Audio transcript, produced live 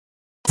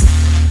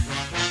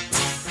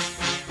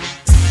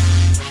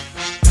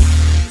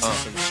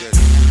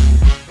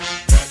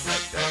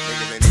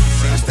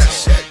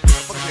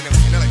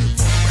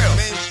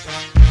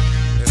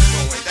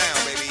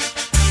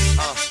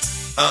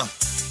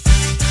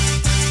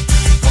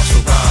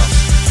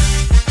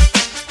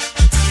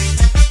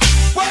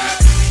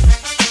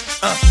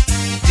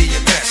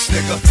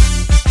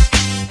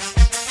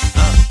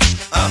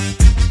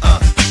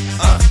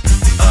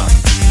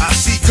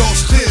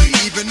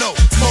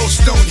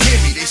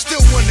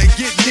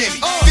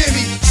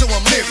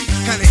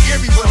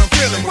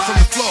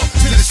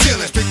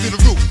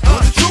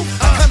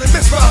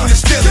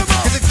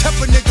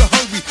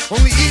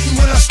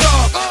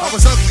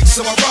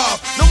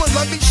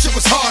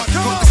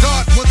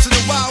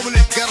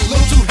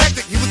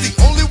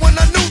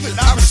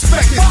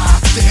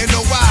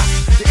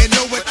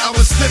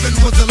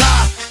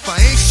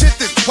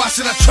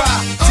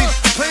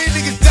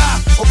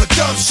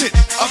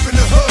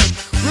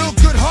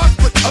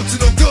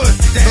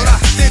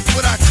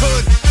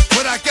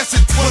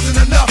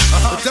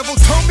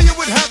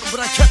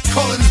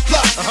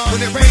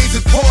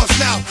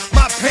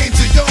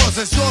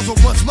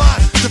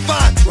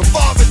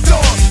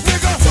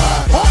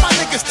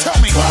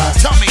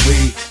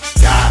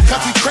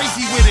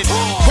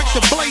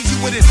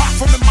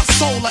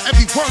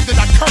word that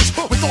I curse,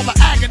 with all the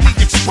agony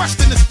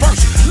expressed in this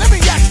verse. Let me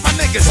ask my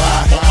niggas,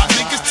 all my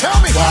niggas, tell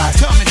me,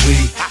 tell me. We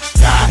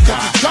go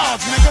to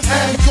God's niggas,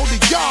 we go to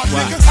yard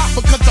niggas,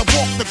 because I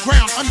walk the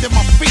ground under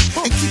my feet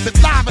and keep it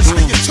live and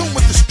stay in tune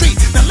with the street.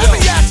 Now let me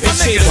ask my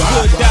niggas. The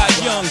hood died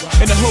young,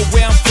 in the hood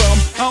where I'm from.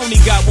 I only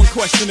got one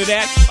question to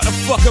that. Why the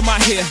fuck am I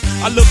here?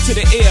 I look to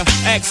the air,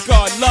 ask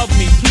God, love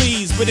me,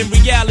 please. But in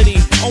reality,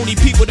 only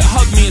people that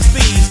hug me is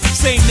thieves.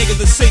 Same niggas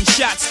that send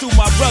shots through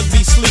my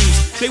rugby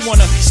sleeves. They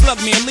wanna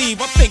slug me and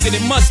leave, I'm thinking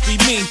it must be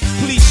me.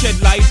 Please shed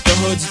light, the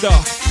hood's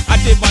dark. I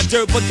did my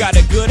dirt but got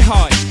a good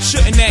heart.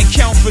 Shouldn't that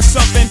count for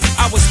something?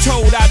 I was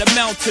told I'd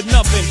amount to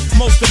nothing.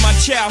 Most of my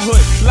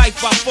childhood, life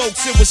by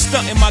folks, it was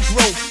stunting my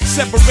growth.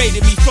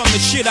 Separated me from the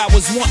shit I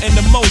was wanting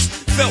the most.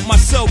 Felt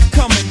myself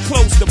coming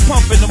close to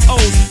pumping them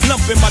O's.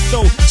 Lumping my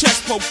throat,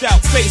 chest poked out,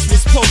 face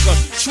was poker.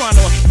 Trying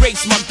to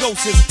erase my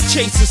ghosts,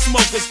 chasing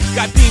smokers.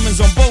 Got demons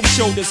on both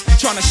shoulders,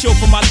 trying to show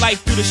for my life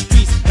through the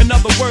streets. In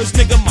other words,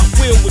 nigga, my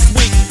will was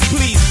weak.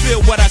 Please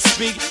feel what I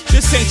speak.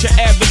 This ain't your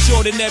average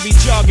ordinary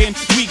jogging.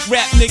 Weak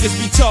rap niggas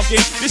be talking.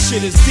 This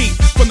shit is deep.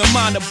 From the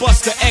mind of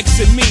Buster X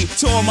and me,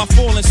 to all my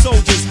fallen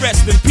soldiers,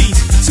 rest in peace.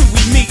 Till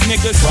we meet,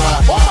 niggas.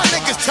 All my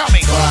niggas, tell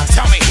me,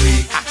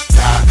 we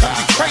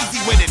crazy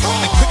with it,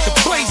 and quick to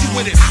blaze you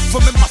with it.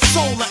 From in my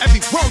soul of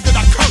every word that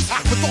I curse,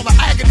 with all the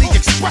agony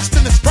expressed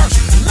in this verse.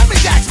 Let me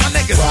ask my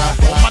niggas,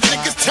 all my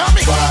niggas, tell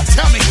me,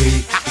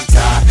 we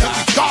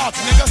God's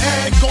niggas,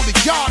 and go to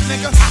yard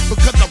niggas,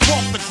 because I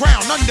walk the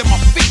ground under my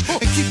feet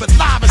and keep it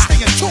live and stay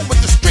in tune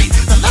with the street.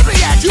 Now let me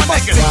ask you,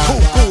 niggas,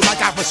 cool,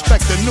 like I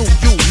respect the new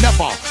you,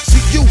 never.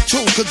 See you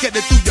too could get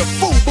it through your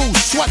FUBU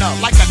sweater,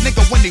 like a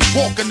nigga when he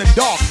walk in the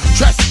dark,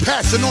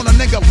 trespassing on a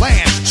nigga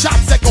land.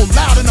 Shots echo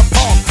loud in the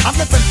park. I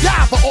live and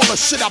die for all the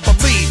shit I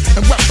believe,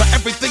 and rep for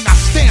everything I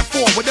stand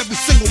for with every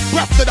single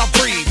breath that I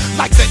breathe.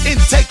 Like the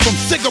intake from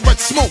cigarette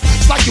smoke,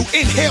 it's like you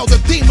inhale the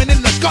demon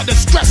in the gut and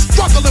stress,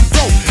 struggle and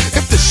broke.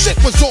 If the shit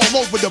was all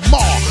over the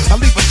mall, I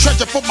leave a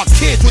treasure for my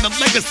kids with a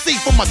legacy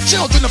for my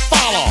children to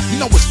follow.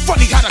 You know it's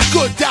funny how the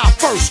good die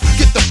first.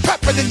 Get the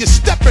peppin and you're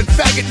steppin',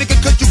 faggot nigga,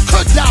 cause you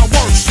could die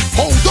worse.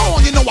 Hold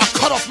on, you know I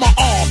cut off my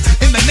arm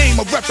in the name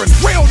of reppin'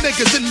 real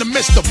niggas in the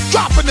midst of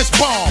dropping this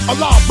bomb.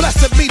 Allah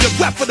blessed me to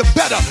rep for the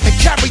better and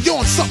carry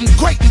on something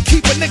great and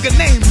keep a nigga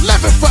name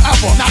living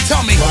forever. Now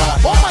tell me,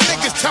 all my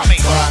niggas, tell me,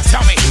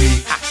 we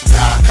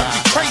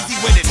crazy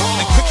with it,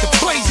 and quick to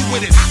blaze you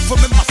with it. From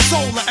in my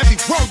soul of every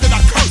word that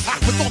I curse,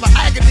 with all the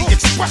agony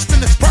expressed in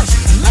this verse.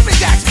 Let me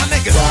ask my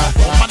niggas,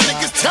 all my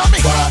niggas, tell me,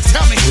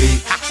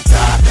 we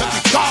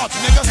God's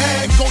niggas,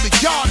 and go to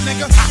yard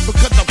niggas,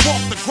 because I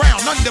walk the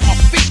ground under my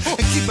feet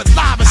and keep it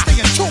live and stay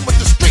in tune with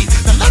the street.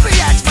 Now let me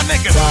ask my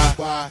niggas.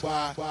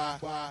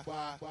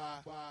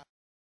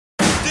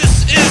 This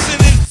is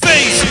an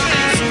invasion.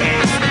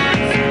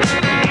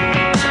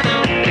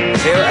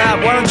 Hey,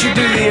 Ab, why don't you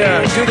do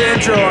the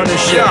intro on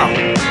this show?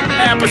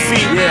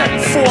 Apathy, Yeah.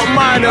 Fort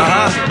Minor,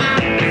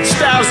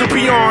 Styles of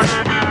Beyond,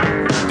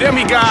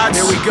 Demigods.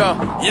 Here we go.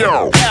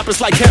 Yo,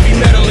 rappers like heavy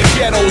metal and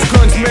ghettos,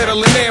 guns,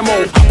 metal and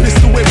ammo. I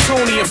pistol whip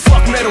Tony and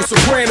fuck metal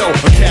soprano.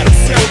 A cattle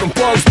sell them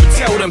bugs, but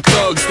tell them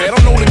thugs they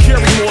don't know to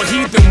carry more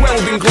heat than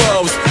welding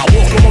gloves. I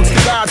walk amongst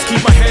the gods,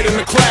 keep my head in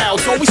the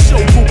clouds. Always show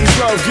groupies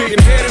love,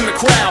 getting head in the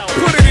crowd.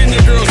 Put it in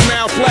your girl's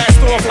mouth, blast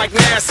off like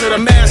NASA. The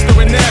master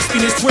of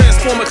nastiness,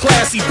 transform a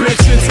classy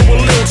bitch into a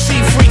little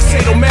cheap freak,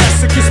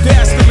 sadomasochist,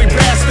 dastardly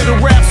bastard. A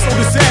rap so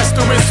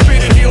disastrous,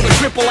 spit and heal the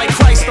cripple like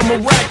Christ. I'm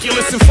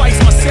miraculous and fights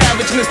my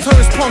savageness,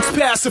 turns punks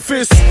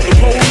pacifists. The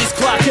police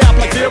clock out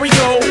like there we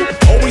go.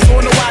 Always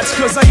on the watch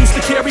cause I used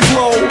to carry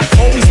blow.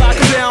 Always lock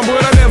them down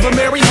but I never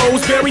marry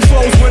hoes. Bury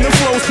flows when the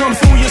flows come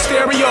through your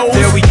stereos.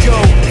 There we go.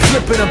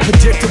 Flipping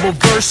unpredictable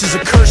verses, a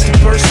curse to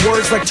burst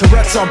words like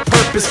Tourette's on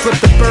purpose. Flip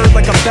the bird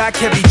like a back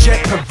heavy jet,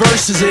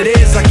 perverse as it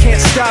is. I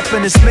can't stop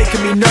and it's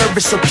making me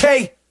nervous,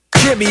 okay?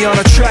 Get me on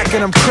a track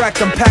and I'm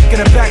cracked. I'm packing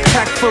a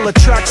backpack full of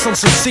tracks on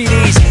some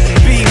CDs.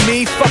 Be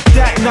me, fuck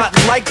that, not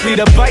likely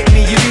to bite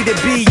me. You need to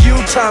be you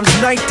times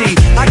 90.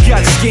 I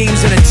got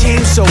schemes and a team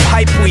so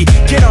hype we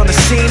get on the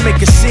scene, make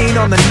a scene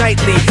on the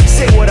nightly.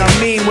 Say what I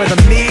mean, whether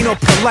mean or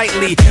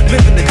politely.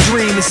 Living the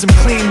dream in some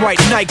clean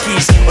white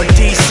Nikes or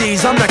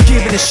DCs, I'm not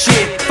giving a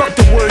shit. Fuck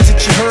the words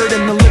that you heard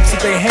and the lips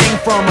that they hang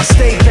from. I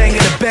stay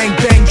banging the bang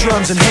bang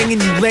drums and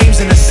hanging you lames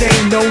in the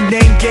same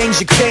no-name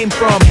gangs you came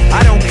from.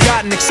 I don't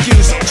got an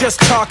excuse, just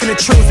talking the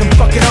truth. I'm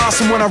fucking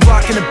awesome when I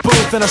rock in the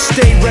booth, and I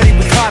stay ready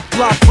with hot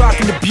block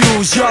rocking the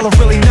views. Y'all are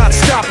really not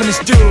stopping this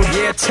dude.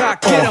 Yeah,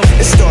 talk, get him.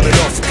 It started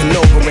off with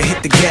Canova and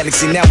hit the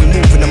galaxy. Now we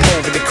moving them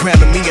over. They're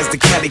crowning me as the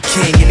Cali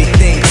King.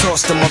 Anything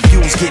tossed on my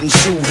views, getting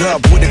chewed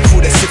up with a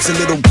crew that sips a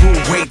little brew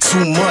way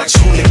too much.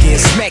 Hooligan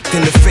smacked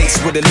in the face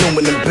with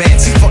aluminum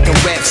bats. These fucking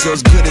raps are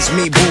as good as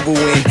me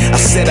boo-booing. I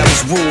said I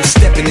was rude,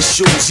 step in the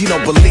shoes. You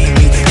don't believe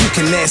believe me. You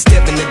can ask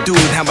Devin the dude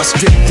how I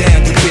strip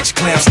down you bitch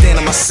clowns, stand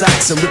on my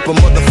socks and rip a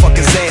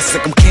motherfucker's ass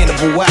like I'm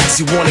Cannibal Wax.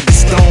 You wanna get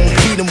stoned?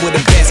 Beat him with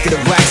a basket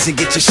of rocks and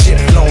get your shit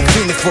blown.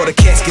 Fiending for the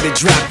casket to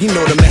drop. You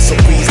know them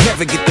SOBs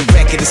never get the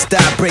racket to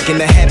stop. Breaking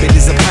the habit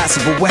is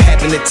impossible. What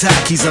happened to Top?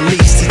 He's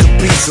unleashed, he's a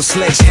beast. So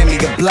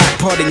sledgehammer your block,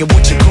 partying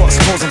with your cars,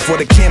 posing for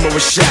the camera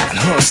shot.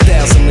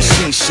 Styles of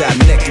machine shot,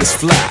 necklace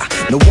fly.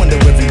 No wonder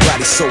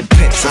everybody's so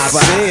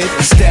petrified. I said,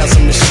 styles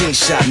of machine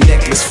shot,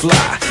 necklace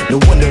fly. No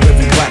wonder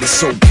everybody's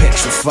so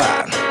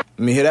petrified. Let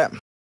me hear that.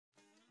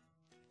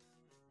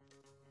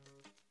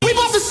 We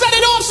about to set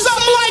it off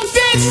something like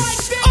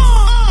this.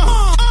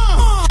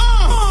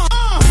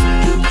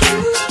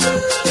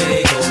 There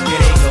they go,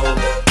 there they go.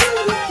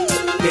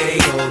 There they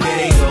go, there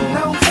they go.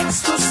 Now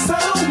that's the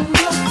sound of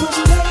the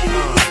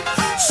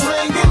bass,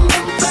 swinging the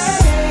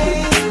bass.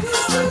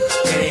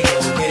 There they go,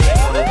 there they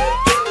go.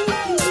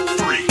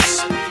 Freeze.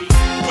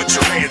 Put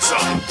your hands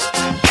up.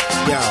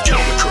 Get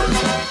on the curb.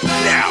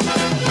 Now.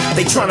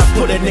 They tryna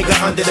put a nigga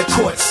under the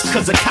courts,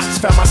 cause the cops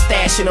found my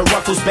stash in a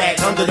Ruffles bag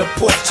under the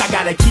porch. I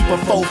gotta keep a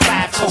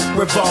 4-5 Coke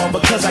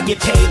revolver, cause I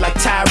get paid like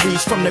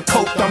Tyrese from the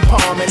coke I'm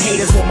palming.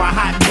 Haters want my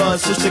hot blood,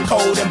 switch to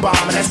cold and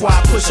bombing. That's why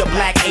I push a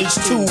black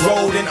H2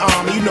 rolling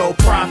armor. You know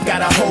Prof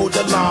gotta hold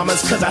the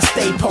llamas, cause I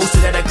stay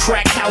posted at a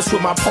crack house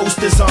with my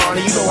posters on.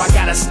 And you know I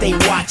gotta stay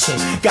watching,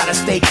 gotta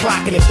stay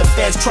clocking. If the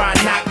feds try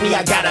and knock me,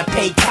 I gotta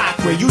pay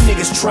Cochran. You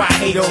niggas try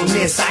hate on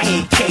this, I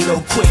hate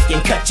Kato quick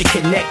and cut your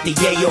connector.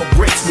 Yeah, yo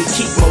bricks, we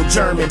keep more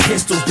German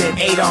pistols than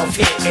Adolf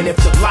hit. And if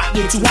the block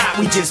get too hot,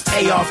 we just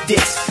pay off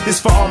dicks. This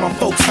for all my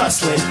folks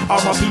hustling,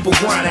 all my people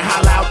grinding.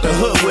 Holla out the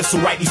hood whistle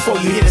right before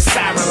you hit a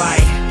siren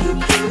like.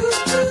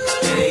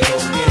 There they go,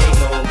 there they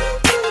go.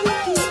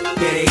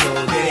 There they go,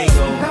 there they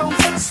go. Now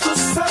that's the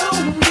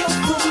sound of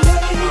the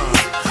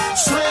bass,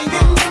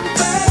 swinging the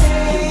bass.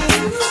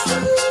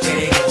 There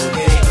they go,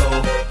 there they go.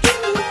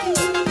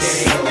 There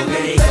they go,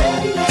 there they go.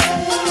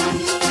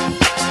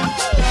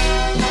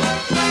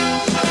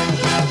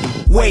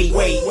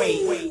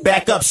 Wait,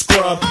 back up,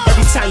 scrub.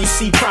 Every time you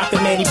see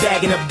Profit, man, he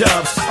bagging up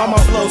dubs. All my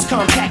blows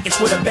come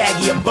packaged with a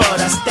baggie of bud.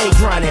 I stay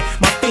grinding,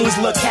 my fiends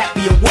look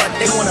happy and what?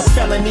 They want a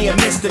felony and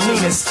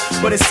misdemeanors,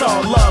 but it's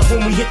all love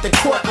when we hit the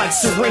court like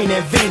Serena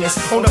and Venus.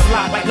 On the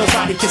block like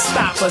nobody can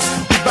stop us.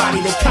 We body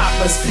the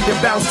coppers, then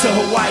bounce to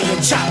Hawaii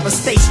and choppers.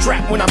 Stay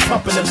strapped when I'm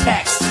pumping the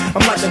packs.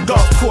 I'm like a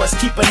golf course,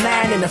 keep a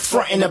 9 in the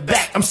front and the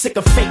back. I'm sick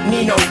of fake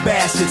Nino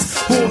bastards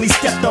who only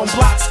stepped on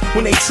blocks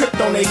when they tripped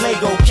on their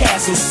Lego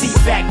castles. Seat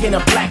back in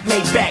a black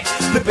Maybach,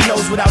 flipping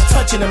those without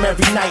touching them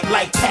every night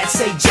like Pat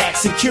say Jack.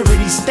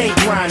 Security stay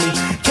grimy,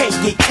 can't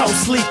get caught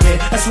sleeping.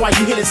 That's why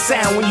you hear the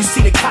sound when you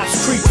see the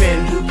cops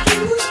creeping.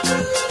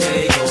 There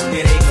they go,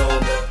 there they go.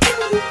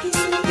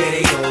 There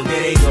they go,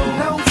 there they go.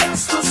 Now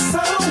that's the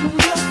sound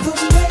of the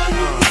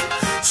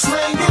bass,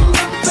 swinging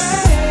the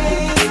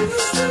bass.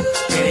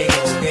 There they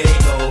go, there they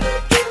go.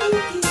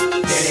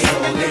 There they go,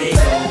 there they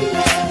go.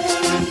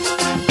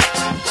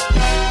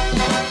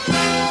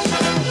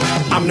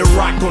 I'm the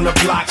rock on the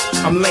block,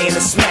 I'm laying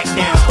the smack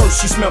down.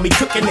 First you smell me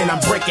cooking and I'm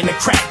breaking the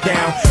crack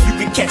down. You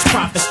can catch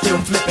Profit still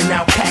flipping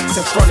out packs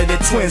in front of the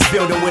twins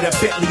building with a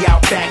Bentley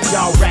out back.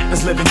 Y'all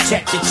rappers living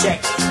check to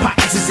check,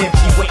 pockets is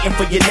empty waiting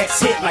for your next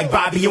hit like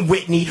Bobby and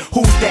Whitney.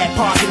 Who's that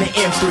parking the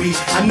M3?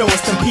 I know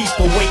it's them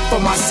people, wait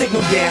for my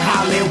signal then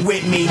hollering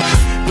with me.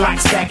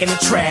 Glocks back in the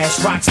trash,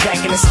 rocks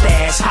back in the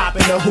stash, hop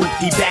in the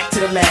hoopty, back to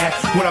the lab.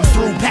 When I'm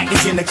through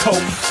packaging the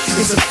coke,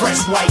 it's a fresh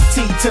white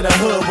tee to the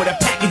hood with a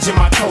package in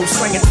my coat.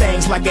 Slinging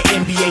things like an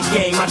NBA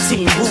game, my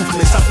team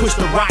ruthless. I push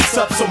the rocks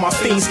up so my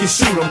fiends can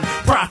shoot them.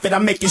 Profit,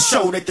 I'm making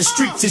sure that the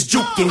streets is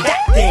juking.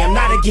 Goddamn,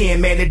 not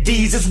again, man, the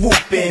D's is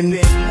whooping.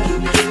 There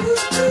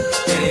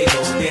they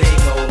go, there they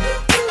go.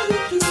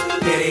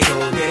 There they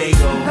go, there they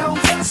go. Now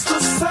that's the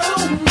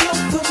sound of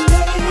the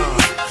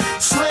bass,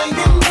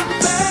 swinging the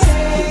bass.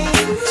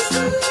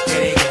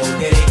 There they go,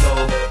 there they go.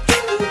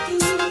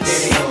 There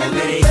they go,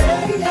 there they go.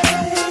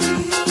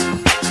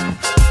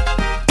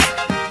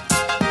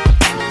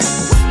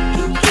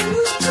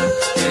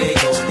 There they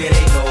go, there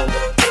they go.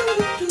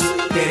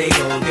 There they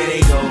go, there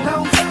they go.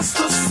 Now that's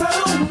the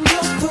sound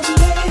of the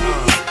bass,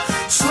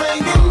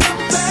 swinging the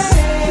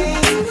bass.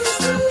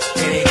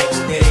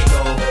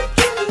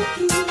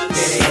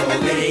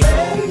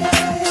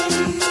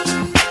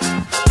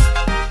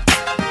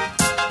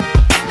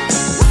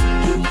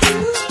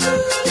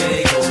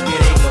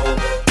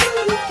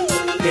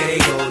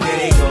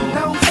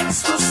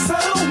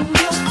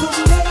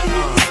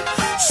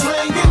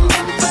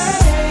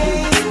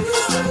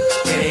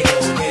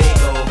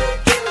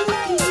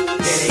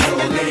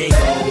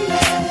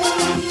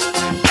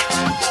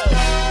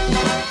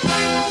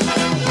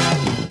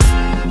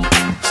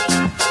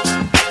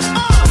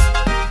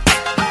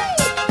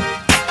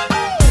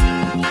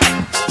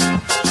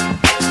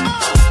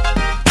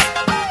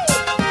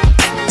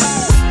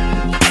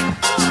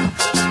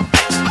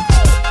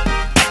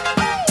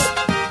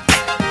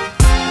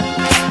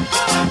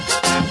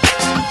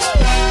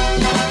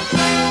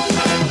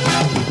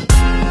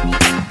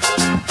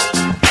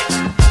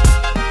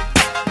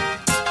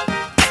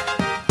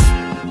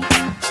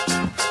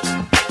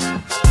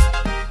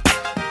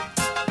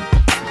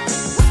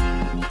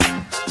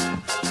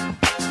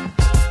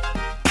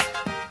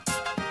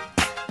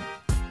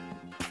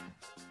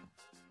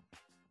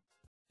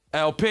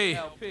 LP,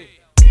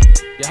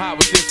 you're hot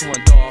with this one,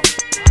 dawg.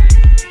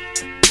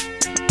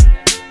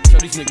 Show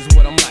these niggas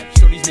what I'm like.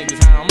 Show these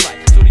niggas how I'm like.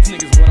 Show these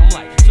niggas what I'm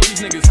like. Show these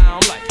niggas how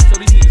I'm like. Show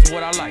these niggas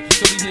what I like.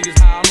 Show these niggas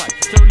how I'm like.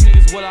 Show these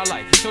niggas what I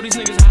like. Show these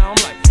niggas how I'm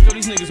like. Show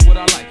these niggas what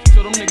I like.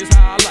 Show them niggas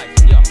how I like.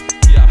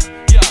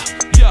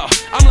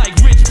 I'm like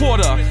Rich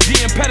Porter, the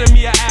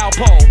epitome of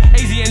Alpo,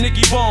 AZ and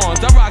Nicky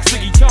Barnes. I rock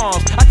sticky charms.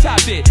 I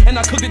chopped it and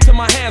I cooked it till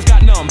my hands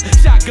got numb.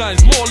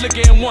 Shotguns, more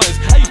liquor at once.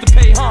 I used to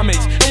pay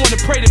homage and want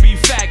to pray to be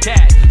Fat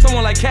Cat.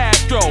 Someone like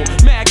Castro,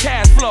 mad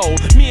cash flow.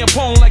 Me and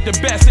Pone like the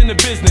best in the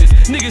business.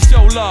 Niggas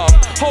show love,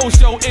 hoes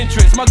show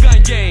interest. My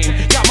gun game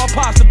got my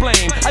pops to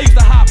blame. I used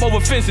to hop over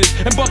fences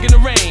and buck in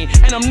the rain.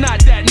 And I'm not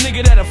that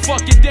nigga that'll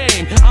fuck your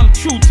dame. I'm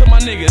true to my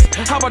niggas.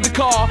 How about the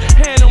car?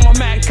 Hand on my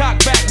Mac,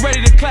 cock back,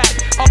 ready to clap.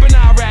 Up in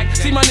Iraq,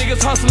 see my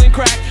niggas hustling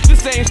crack. The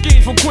same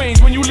schemes from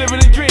Queens when you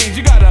living in dreams.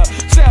 You gotta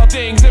sell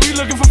things and we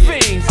looking for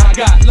fiends. I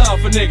got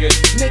love for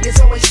niggas.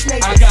 Niggas always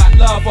snake. I got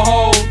love for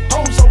hoes.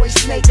 Hoes always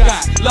snake.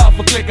 Got love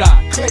for click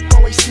eye. Click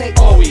always snake.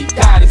 All we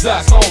got is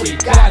us. All we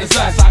got is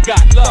us. I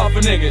got love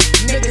for niggas.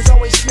 Niggas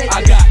always snake.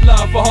 I got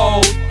love for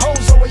hoes.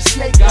 Hoes always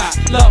snake. Got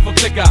love for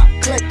click eye.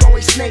 Click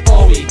always snake.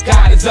 All we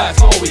got is us.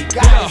 All we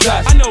got is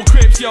us. I know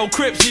Crips, yo,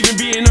 Crips even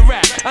be in the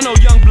rap. I know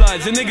young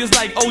bloods and niggas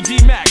like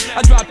OG Mac.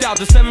 I dropped out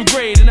to 7th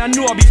grade and I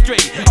knew I'd be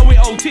straight. I went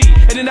OT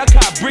and then I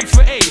caught bricks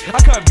for 8. I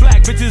cut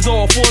black bitches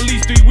off for at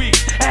least 3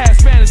 weeks. I had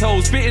Spanish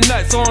hoes spitting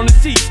nuts on the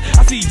seats.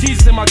 I see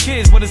Jesus in my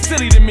kids, but it's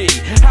silly to me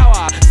how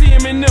I see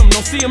him in them,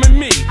 don't see him in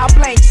me. I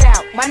blanks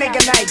out, my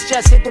nigga nights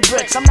just hit the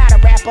bricks. I'm not a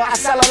rapper, I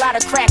sell a lot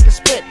of crack and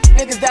spit.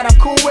 Niggas that I'm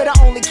cool with, I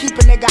only keep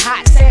a nigga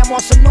hot. Say I'm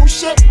on some new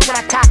shit, but when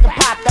I cock and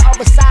pop, the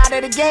other side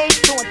of the game,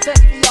 too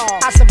intense for y'all.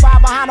 I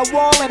survive behind a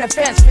wall and a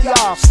fence for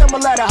y'all.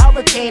 Similar to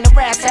hurricane, the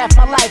rats half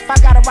my life. I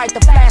got a right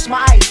to flash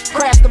my ice,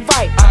 crash the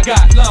bite. I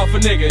got love for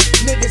niggas.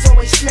 Niggas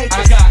always snake.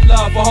 I got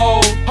love for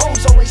hoes.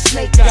 Hoes always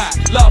snake. Got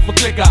love for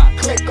click eye.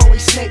 Click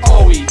always snake.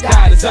 All we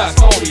got is us.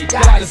 All we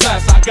got is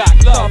us. I got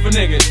love for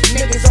niggas.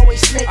 Niggas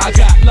always snake. I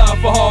got love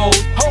for hoes.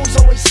 Hoes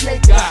always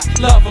snake. Got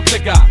love for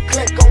click eye.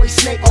 Click always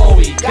snake. All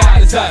we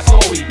got is us.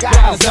 All we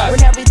got is us.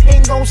 When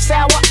everything goes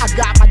sour, I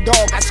got my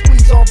dog. I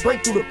squeeze on,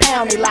 break through the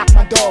pound, they lock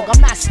my dog.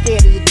 I'm not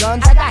scared of your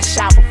guns, I got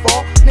shot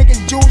before.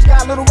 Niggas Jews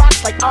got little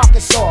rocks like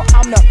Arkansas.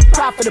 I'm the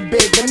prophet of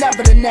big, but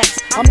never the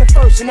next. I'm the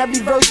first in every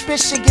verse,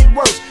 bitch shit get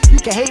worse. You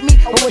can hate me,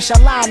 or wish I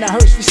line that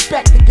hurts.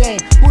 Respect the game,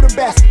 who the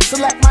best?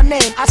 Select my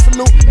name, I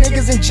salute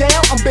niggas in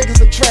jail, I'm big as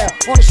a trail.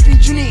 On the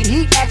street you need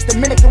heat, ask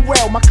Dominican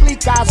well. My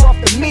clique guys off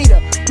the meter.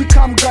 We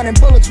come gunning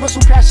bullets,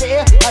 whistle past your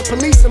ear like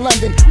police in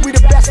London. We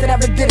the best that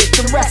ever did it,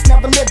 the rest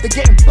never lived. They're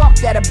getting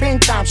bucked at a bing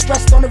time,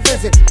 stressed on the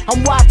visit.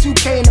 I'm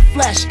Y2K in the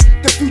flesh,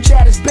 the future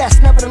at its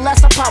best.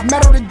 Nevertheless, I pop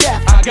metal to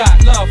death. I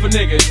got love for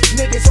niggas.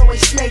 Niggas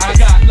always snake. I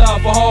got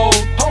love for hoes.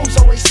 Hoes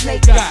always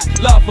snake. Got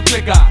love for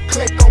click eye.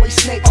 Click always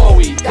snake. All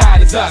we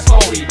got is us.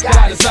 All we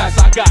got is us.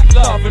 I got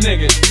love for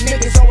niggas.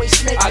 Niggas always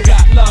snake. I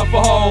got love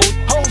for hoes.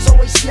 Hoes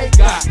always snake.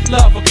 Got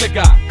love for click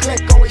eye.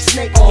 Click always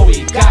snake. All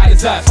we got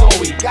is us. All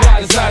we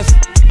got is us.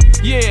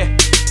 Yeah,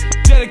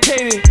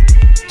 dedicated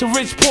to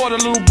Rich Porter,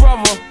 little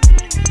brother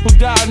who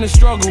died in the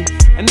struggle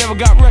and never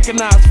got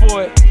recognized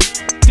for it.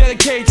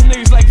 Dedicated to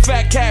niggas like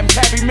Fat Cat and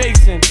Pappy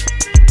Mason.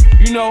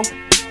 You know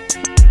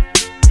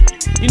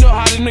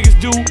how the niggas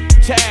do.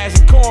 Chaz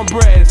and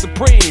Cornbread,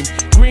 Supreme,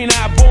 Green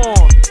Eye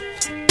Born.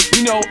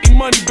 You know,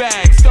 E-Money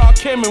Bag, Star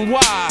Kim and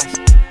Wise.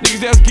 Niggas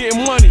that was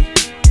getting money,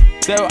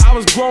 that I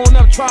was growing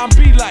up trying to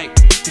be like.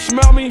 You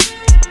smell me?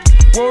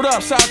 Word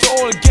up, shout out to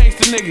all the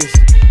gangster niggas.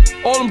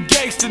 All them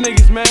gangster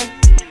niggas, man.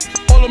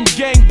 All them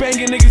gang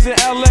banging niggas in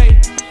LA.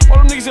 All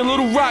them niggas in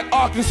Little Rock,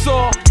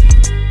 Arkansas.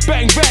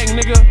 Bang bang,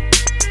 nigga.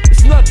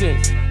 It's nothing.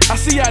 I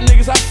see y'all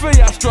niggas, I feel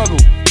y'all struggle.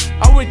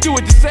 I went through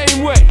it the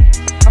same way.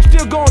 I'm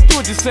still going through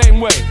it the same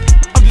way.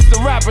 I'm just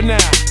a rapper now,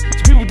 so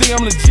people think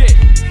I'm legit.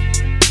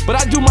 But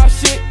I do my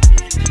shit.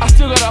 I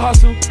still gotta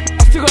hustle.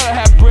 I still gotta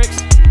have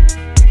bricks.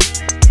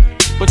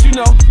 But you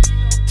know,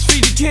 let's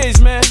feed the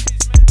kids, man.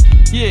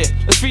 Yeah,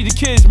 let's feed the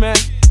kids, man.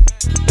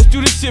 Let's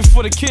do this shit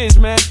for the kids,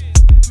 man.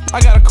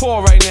 I got a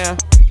call right now.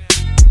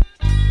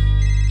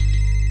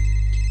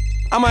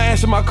 I'ma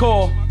answer my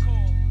call,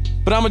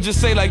 but I'ma just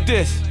say like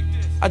this.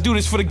 I do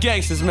this for the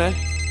gangsters, man.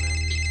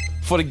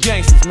 For the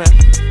gangsters, man.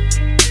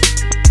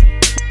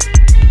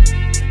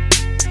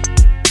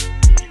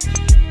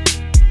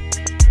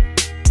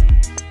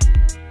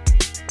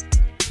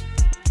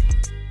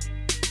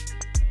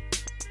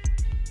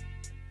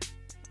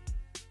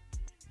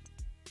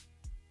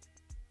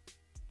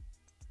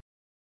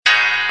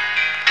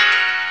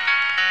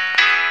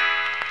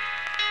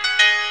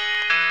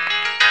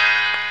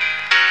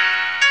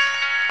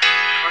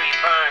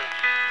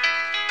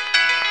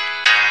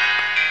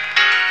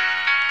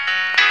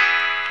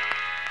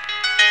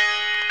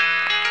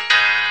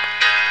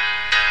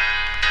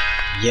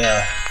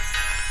 Yeah.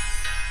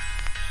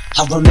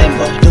 I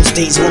remember those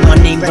days when my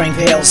name rang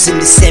bells. In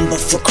December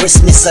for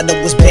Christmas I know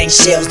was bang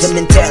shells. The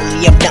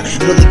mentality I'm not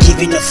really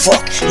giving a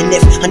fuck. And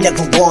if I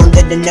never won,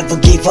 then I never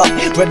gave up.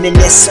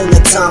 Reminisce on the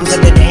times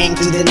that I'd hang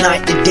through the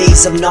night. The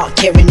days of not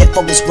caring if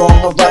I was wrong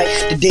or right.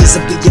 The days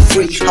of being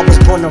free, I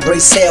was born to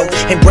raise hell.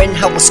 And when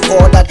I was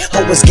caught, I'd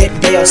always get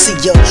bail. See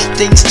yo,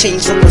 things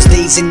changed from those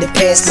days in the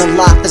past.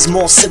 My life is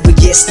more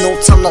serious, no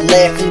time to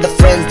laugh. And the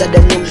friends that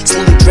I knew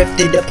slowly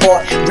drifted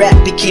apart. Rap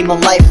became my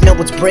life, now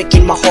it's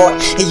breaking my heart.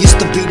 It used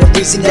to be the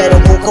reason that I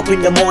woke up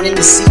in the morning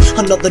to see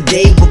another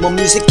day, but my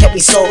music kept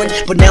me soaring.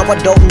 But now I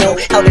don't know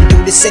how to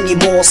do this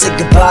anymore. Say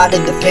goodbye to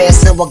the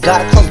past, now I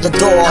gotta close the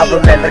door. I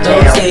remember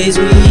those days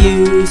we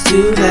used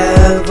to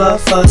have, our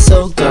fun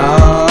so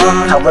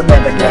gone. I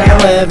remember now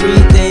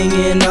everything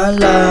in our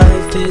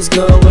life is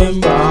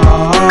going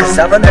wrong. Cause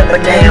I remember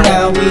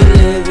now we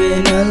live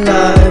in a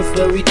life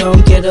where we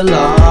don't get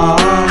along.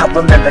 I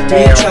remember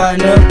we're trying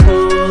to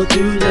pull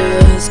through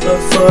this, but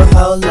for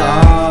how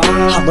long?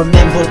 I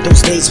remember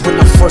those days when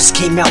I first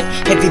came out.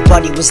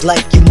 Everybody was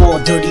like, you're more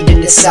dirty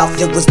than the South.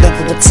 There was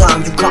never a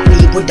time you caught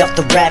me without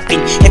the rapping.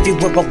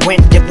 Everywhere I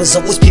went, there was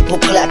always people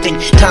clapping.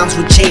 Times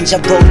would change, I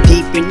rode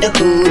deep in the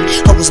hood.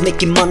 I was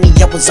making money,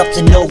 I was up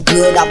to no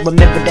good. I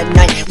remember that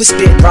night, we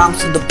spit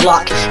rhymes through the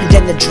block. And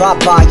then the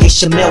drive-by, yeah,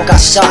 Shamel got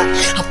shot.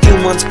 A few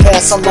months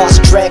passed, I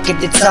lost track at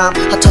the time.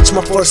 I touched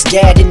my first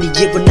gad in the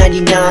year of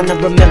 99. I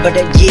remember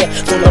that year,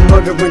 full of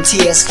murder and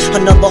tears.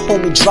 Another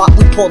homie dropped,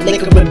 we poured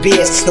liquor and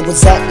beers. It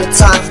was at the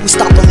time we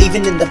stopped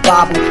believing in the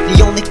Bible.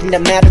 The only thing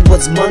that mattered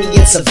was money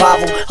and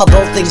survival.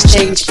 Although things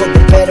changed for the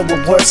better or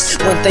worse,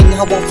 one thing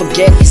I won't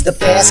forget is the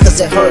past, cause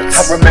it hurts.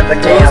 I remember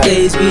those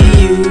days we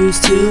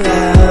used to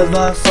have,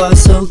 our fun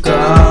so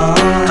gone.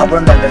 I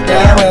remember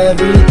now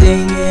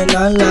everything in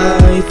our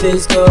life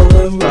is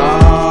going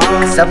wrong.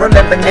 Cause I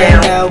remember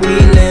now we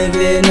live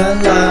in a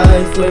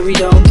life where we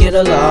don't get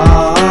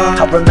along.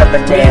 I remember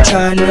we're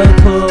trying to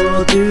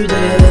pull through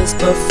this,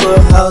 but for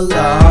how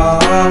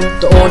long?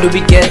 The older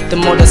we get, the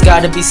more that's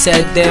gotta be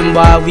said. Then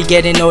while we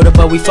getting older,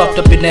 but we fucked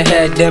up in the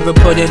head. Never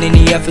put in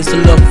any efforts to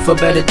look for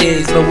better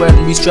days. But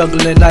when we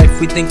struggle in life,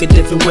 we think in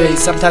different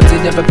ways. Sometimes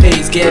it never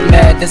pays. Get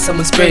mad that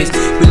someone sprays.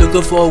 We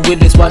looking for a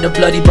witness while the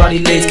bloody body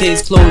lays.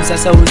 Case closed,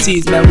 that's how it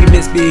seems, man. We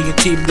miss being a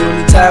team. The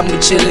only time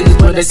we're chilling is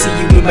when I see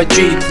you in my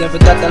dreams. Never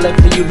thought that life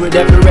for you would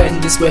ever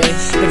end this way.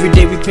 Every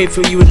day we pray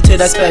for you until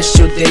that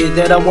special day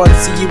that I want to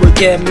see you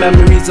again.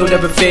 Memories don't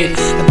ever fade.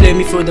 I blame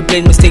me for the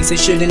plain mistakes I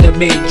shouldn't have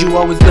made. You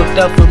always looked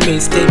up for me,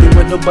 stayed me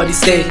when nobody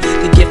stayed.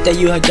 The gift that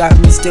you had got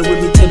me, still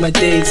with me till my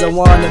days. I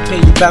wanna pay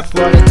you back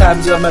for all the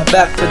times you're on my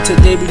back, but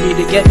today we need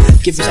to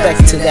give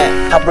respect to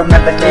that. I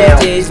remember now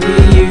the days we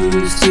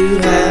used to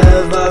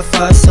have, our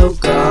fun so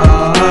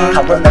gone.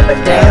 I remember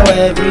now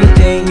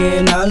everything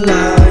in our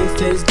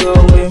life is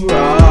going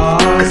wrong.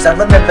 Cause I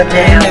remember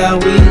now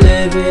we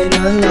live in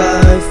a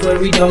life where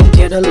we don't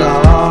get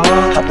along.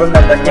 I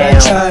remember now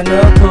we're trying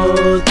to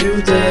pull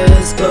through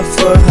this, but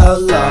for how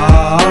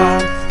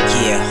long?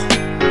 Yeah,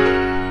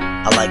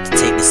 I like to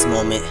take this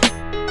moment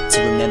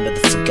to remember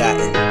the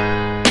forgotten.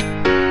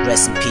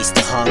 Rest in peace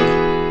to Hung.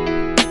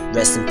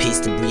 Rest in peace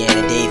to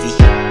Brianna Davey.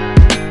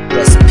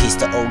 Rest in peace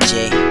to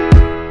OJ.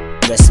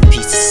 Rest in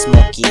peace to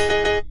Smokey.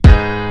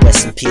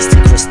 Rest in peace to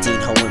Christine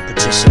Ho and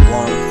Patricia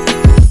Wong.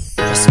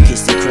 Rest in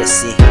peace to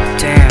Chrissy.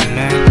 Damn,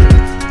 man.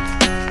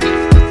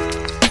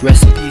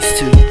 Rest in peace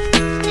to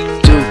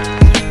Duke,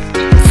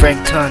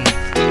 Frank Tunn,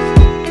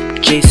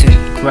 Jason,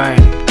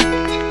 Ryan,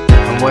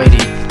 and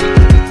Whitey,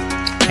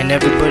 and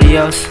everybody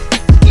else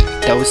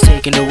that was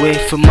taken away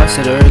from us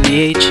at an early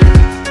age.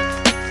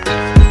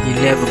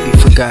 You'll never be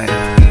forgotten.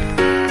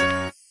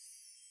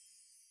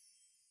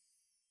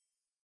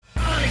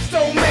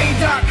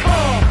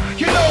 Domain.com,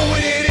 you know what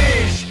it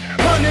is.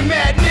 100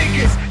 mad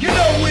niggas, you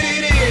know what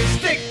it is.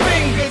 Stick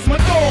fingers, my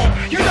dog,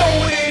 you know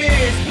what it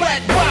is.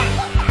 Black rock,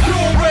 you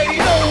already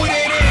know what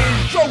it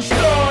is. Joe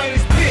Star and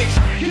his bitch,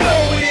 you know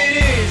what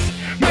it is.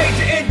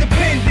 Major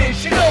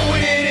Independence, you know what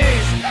it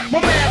is.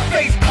 My mad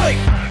face click,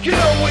 you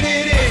know what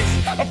it is.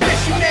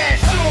 Official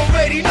Nash, you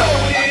already know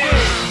what it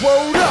is.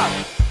 Word up,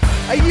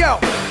 hey yo,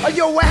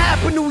 what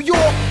happened, New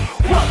York?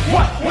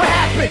 What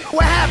happened?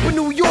 What happened,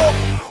 New York?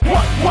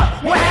 What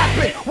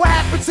happened? What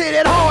happened to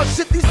that hard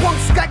shit? These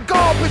punks got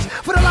garbage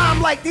for the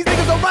limelight. These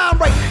niggas don't rhyme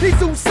right. These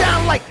dudes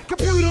sound like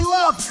computer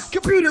love,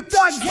 computer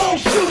thugs,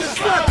 won't shoot us.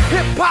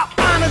 Hip hop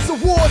honors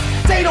awards,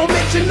 they don't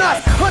mention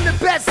us. 100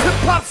 best hip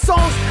hop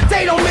songs,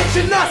 they don't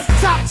mention us.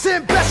 Top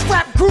 10 best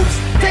rap groups,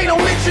 they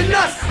don't mention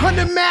us.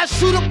 100 mass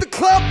shoot up the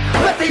club,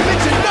 but they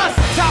mention us.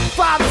 Top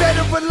 5 dead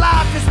or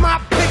alive is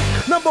my pick.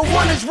 Number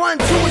 1 is Run,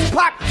 2 is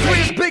Pac, 3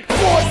 is Big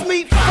 4 is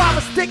me, 5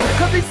 is Stick,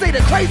 cause they say the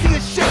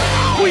craziest shit.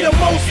 We the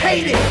most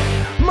hated,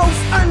 most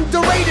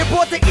underrated.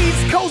 Brought the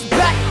East Coast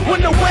back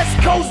when the West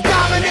Coast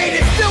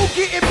dominated. Still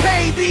getting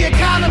paid, the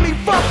economy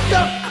fucked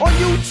up. On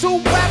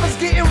YouTube, rappers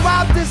getting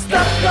robbed and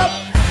stuffed up.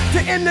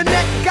 The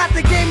internet got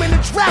the game in the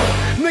trap.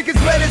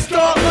 Niggas better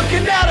start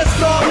looking at us,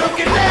 start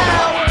looking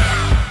now.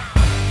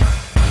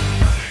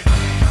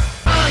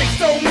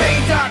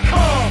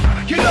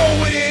 Domain.com, you know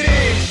what it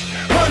is.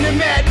 100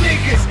 mad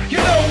niggas, you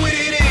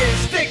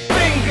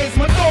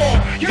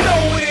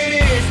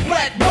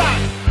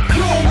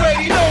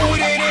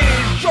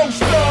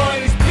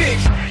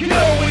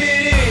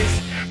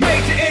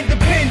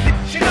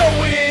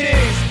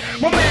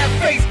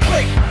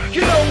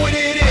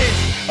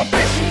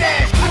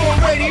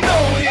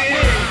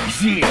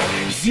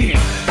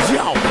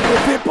Yo,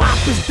 if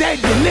hip-hop is dead,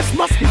 then this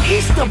must be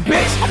Easter,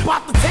 bitch. I'm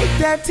about to take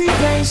that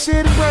T-Pain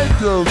shit and break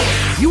them.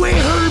 You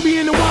ain't heard me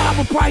in a while,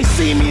 but probably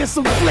see me in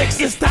some flicks.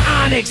 It's the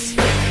Onyx.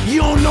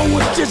 You don't know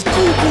it's just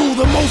Google,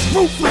 the most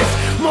ruthless,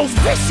 most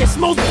vicious,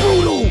 most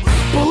brutal.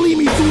 Believe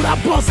me, dude, I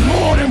bust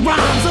more than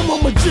rhymes. I'm a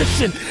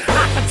magician.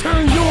 I can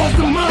turn yours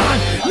to mine.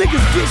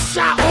 Niggas get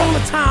shot all the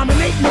time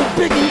and ain't no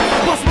biggie.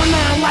 Bust my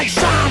nine like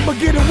Shine, but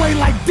get away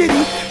like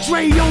Diddy.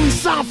 Dre only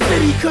signed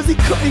 50 cause he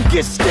couldn't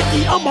get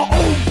sticky. I'm my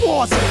own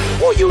boss.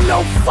 Who you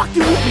know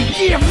fucking with me?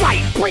 Yeah,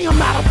 right. Bring them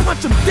out, I'll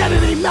punch them dead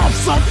in their mouth,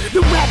 son.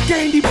 The rap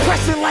game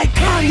depressing like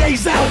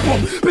Kanye's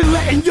album. Been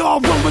letting y'all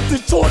run with the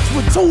torch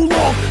for too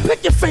long.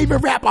 Pick your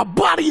favorite rapper,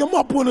 body him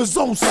up on his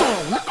own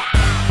song.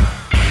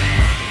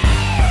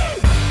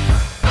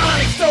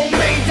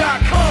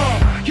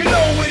 OnyxDomain.com, you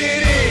know what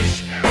it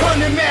is.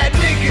 Running mad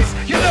niggas,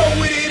 you know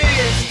what it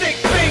is. Stick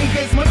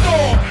fingers, my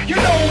dog, you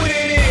know what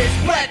it is.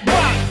 Black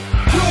Rock,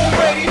 you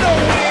already know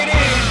what it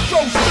is.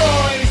 Joe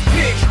Star and his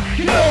bitch,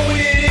 you know what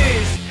it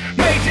is.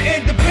 Major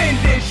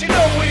Independence, you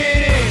know what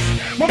it is.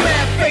 My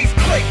mad face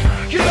click,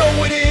 you know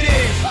what it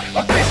is.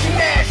 A fishing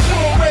ass, you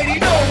already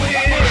know what it is.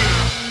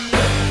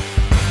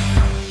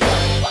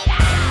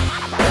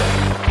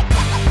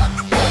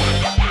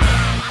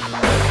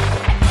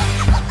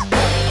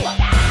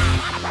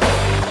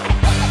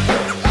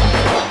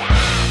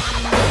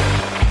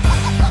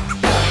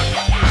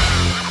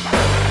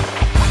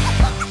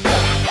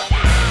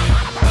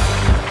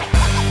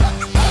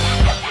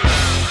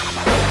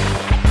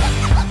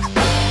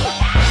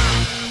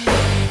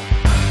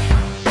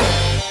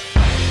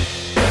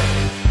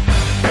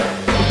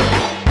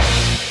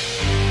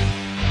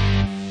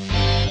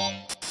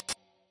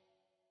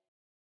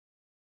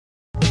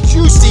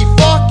 Juicy,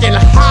 fucking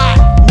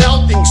hot,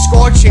 melting,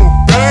 scorching,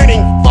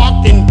 burning,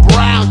 fucking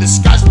brown,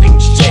 disgusting,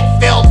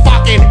 shit-filled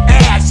fucking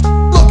ass.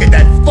 Look at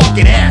that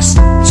fucking ass.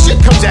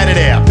 Shit comes out of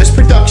there. This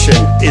production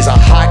is a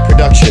hot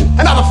production.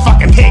 Another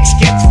fucking pig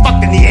gets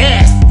fucked in the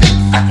ass. Big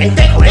fucking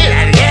dick right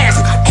out of the ass.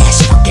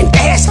 Ass, fucking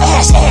ass.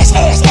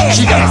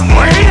 She got a